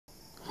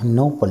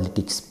No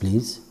politics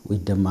please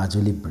with the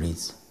Majuli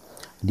bridge.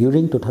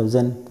 During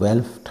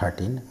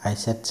 2012-13, I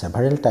sat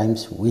several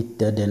times with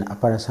the then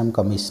Upper Assam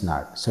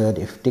Commissioner Syed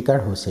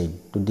Iftikhar Hussain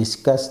to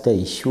discuss the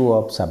issue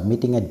of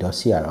submitting a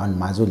dossier on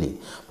Majuli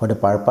for the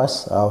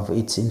purpose of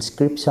its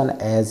inscription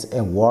as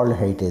a World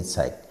Heritage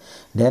Site.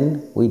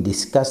 Then we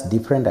discussed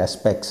different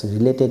aspects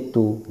related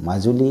to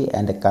Majuli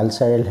and the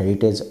cultural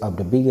heritage of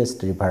the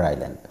biggest river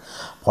island.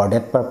 For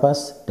that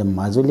purpose, the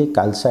Majuli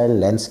Cultural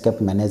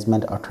Landscape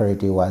Management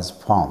Authority was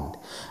formed.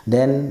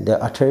 Then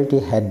the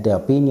authority had the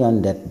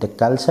opinion that the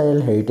cultural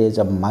heritage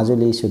of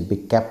Majuli should be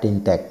kept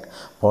intact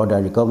for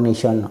the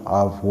recognition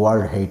of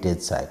World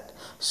Heritage Site.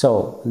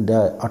 So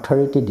the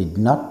authority did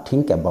not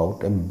think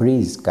about a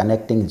bridge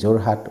connecting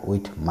Jorhat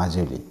with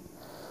Majuli.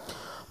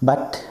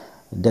 But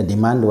the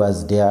demand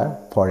was there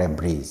for a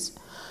bridge.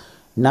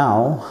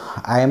 Now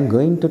I am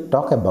going to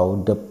talk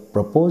about the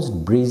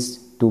proposed bridge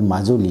to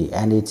Majuli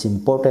and its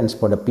importance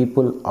for the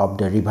people of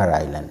the river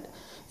island.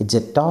 It's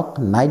a talk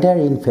neither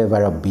in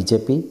favor of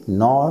BJP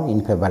nor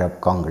in favor of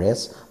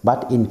Congress,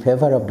 but in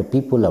favor of the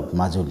people of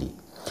Majuli.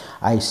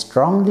 I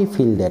strongly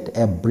feel that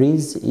a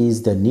bridge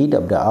is the need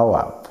of the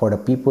hour for the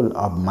people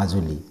of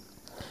Majuli.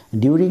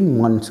 During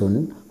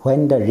monsoon,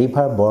 when the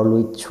river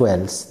boils with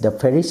swells, the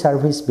ferry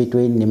service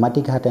between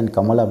Nimatighat and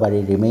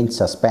Kamalabari remains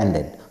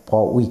suspended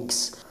for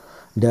weeks.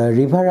 The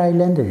river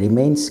island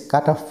remains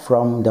cut off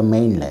from the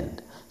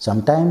mainland.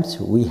 Sometimes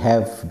we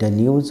have the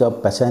news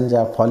of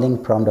passengers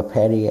falling from the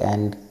ferry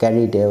and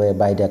carried away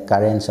by the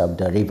currents of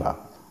the river.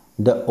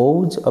 The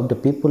woes of the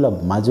people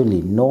of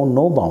Majuli know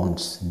no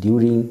bounds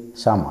during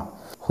summer.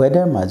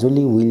 Whether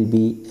Majuli will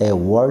be a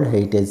World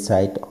Heritage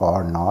Site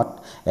or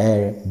not,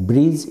 a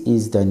bridge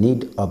is the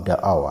need of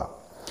the hour.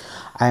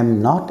 I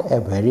am not a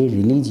very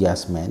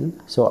religious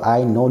man, so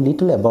I know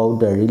little about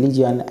the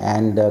religion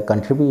and the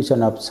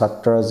contribution of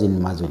Satras in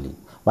Majuli.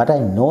 But I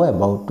know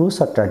about two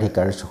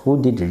Satradhikars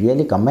who did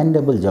really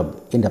commendable job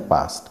in the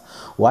past.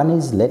 One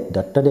is late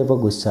Dattadeva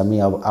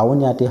Goswami of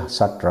Avunyati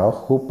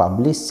Satra, who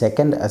published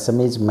second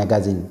Assamese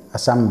magazine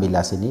Assam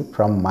Bilasini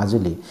from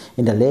Majuli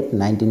in the late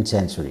 19th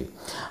century.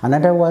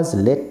 Another was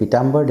late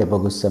Pitambar Deva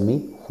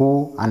Goswami,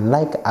 who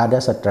unlike other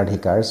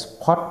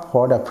Satradhikars fought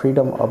for the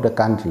freedom of the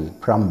country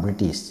from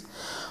British.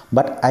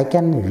 But I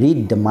can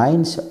read the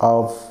minds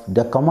of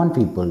the common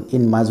people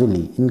in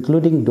Majuli,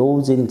 including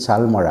those in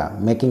Salmora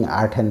making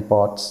earthen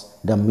pots,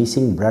 the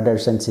missing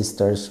brothers and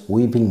sisters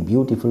weaving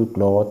beautiful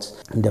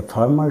clothes, the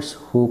farmers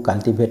who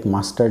cultivate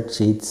mustard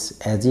seeds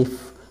as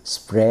if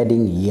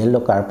spreading yellow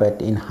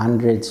carpet in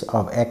hundreds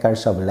of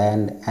acres of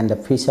land, and the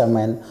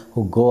fishermen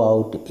who go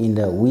out in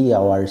the wee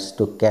hours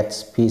to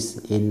catch fish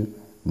in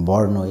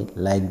Borneo,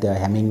 like the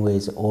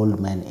Hemingway's old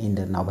man in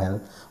the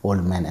novel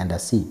Old Man and the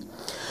Sea.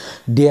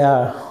 They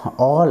are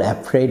all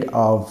afraid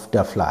of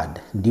the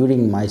flood.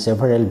 During my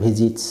several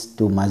visits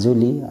to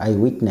Majuli, I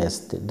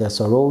witnessed the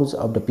sorrows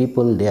of the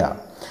people there.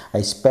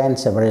 I spent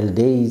several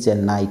days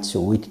and nights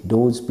with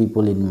those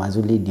people in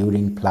Majuli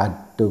during flood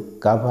to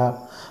cover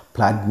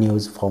flood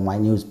news for my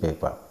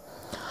newspaper.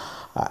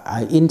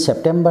 In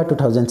September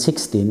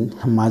 2016,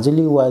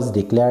 Majuli was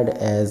declared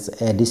as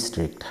a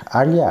district.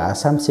 Earlier,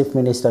 Assam Chief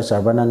Minister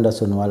Sarbananda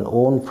Sonowal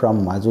won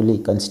from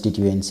Majuli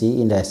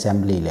constituency in the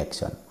assembly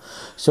election.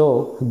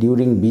 So,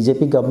 during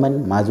BJP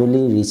government,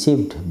 Majuli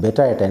received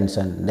better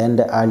attention than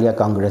the earlier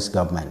Congress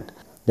government.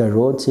 The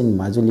roads in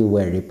Majuli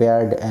were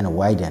repaired and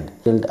widened.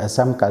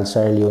 Assam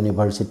Cultural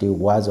University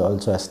was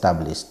also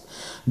established.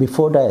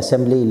 Before the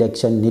assembly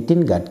election,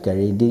 Nitin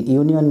Gadkari, the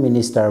Union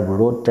Minister of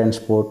Road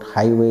Transport,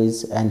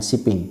 Highways and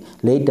Shipping,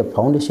 laid the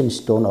foundation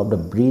stone of the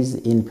bridge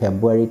in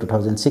February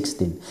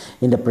 2016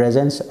 in the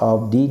presence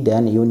of the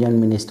then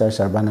Union Minister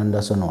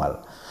Sarbananda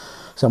Sonowal.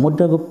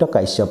 Samudragupta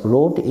Kashyap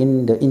wrote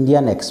in the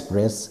Indian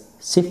Express,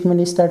 Chief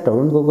Minister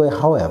Tarun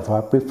Gogoi,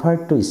 however,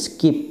 preferred to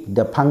skip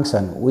the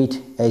function with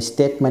a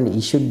statement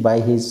issued by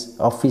his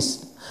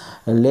office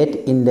late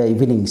in the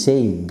evening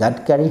saying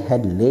Gadkari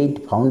had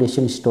laid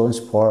foundation stones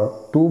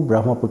for 2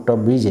 Brahmaputra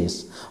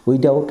bridges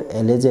without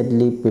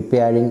allegedly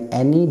preparing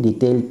any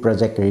detailed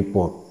project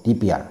report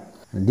 (DPR).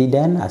 The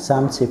then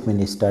Assam Chief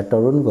Minister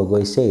Tarun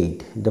Gogoi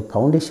said the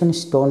foundation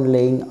stone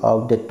laying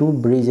of the 2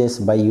 bridges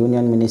by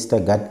Union Minister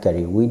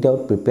Gadkari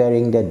without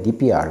preparing the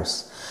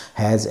DPRs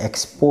has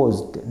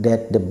exposed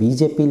that the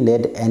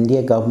BJP-led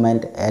NDA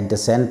government at the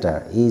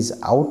center is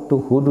out to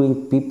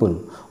hoodwink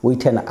people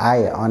with an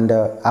eye on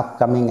the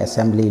upcoming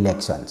assembly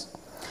elections.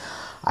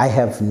 I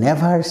have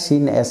never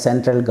seen a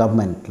central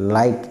government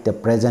like the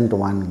present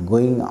one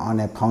going on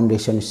a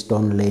foundation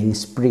stone laying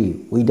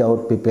spree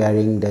without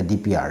preparing the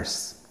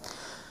DPRs.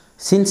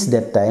 Since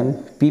that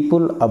time,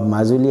 people of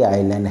Majuli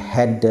Island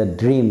had the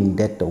dream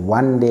that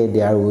one day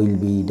there will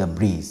be the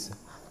bridge.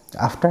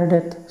 After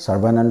that,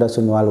 Sarbananda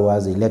Sonowal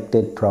was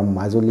elected from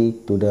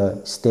Majuli to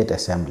the State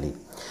Assembly.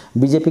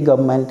 BJP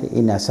government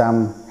in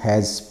Assam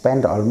has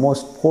spent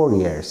almost 4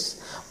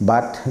 years,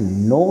 but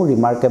no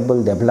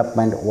remarkable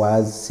development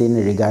was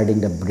seen regarding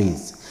the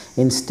bridge.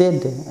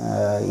 Instead,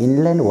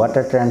 Inland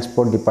Water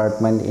Transport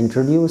Department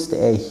introduced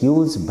a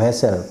huge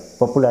vessel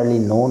popularly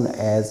known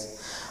as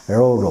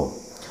Ro-Ro.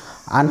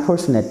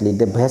 Unfortunately,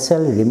 the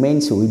vessel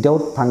remains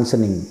without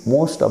functioning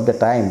most of the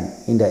time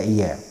in the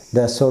year.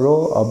 The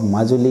sorrow of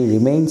Majuli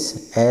remains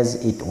as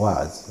it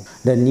was.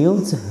 The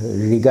news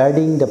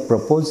regarding the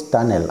proposed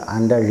tunnel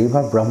under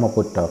river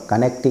Brahmaputra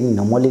connecting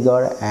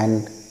Numaligarh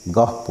and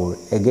Gahpur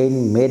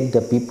again made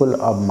the people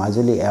of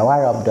Majuli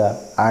aware of the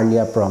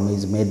earlier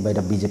promise made by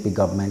the BJP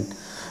government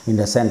in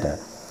the center.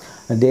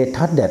 They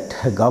thought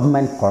that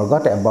government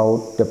forgot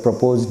about the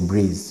proposed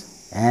bridge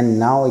and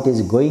now it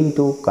is going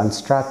to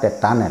construct a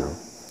tunnel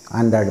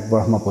under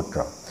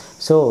Brahmaputra.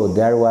 So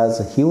there was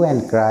a hue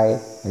and cry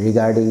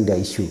regarding the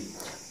issue.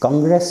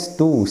 Congress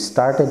too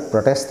started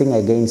protesting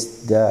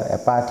against the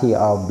apathy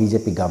of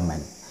BJP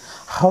government.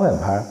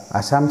 However,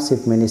 Assam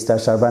Chief Minister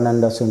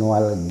Sarbananda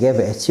Sonowal gave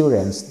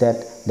assurance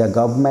that the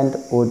government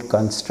would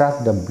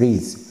construct the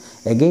bridge.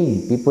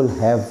 Again, people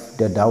have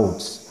the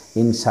doubts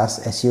in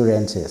such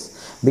assurances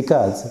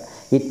because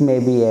it may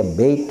be a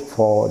bait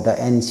for the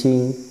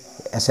ensuing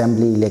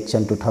Assembly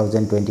election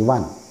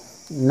 2021.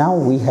 Now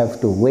we have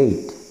to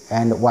wait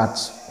and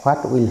watch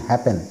what will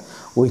happen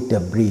with the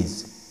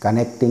bridge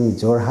connecting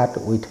Jorhat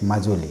with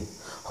Majuli.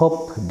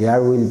 Hope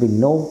there will be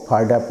no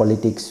further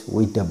politics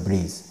with the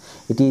bridge.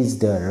 It is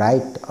the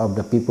right of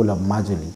the people of Majuli.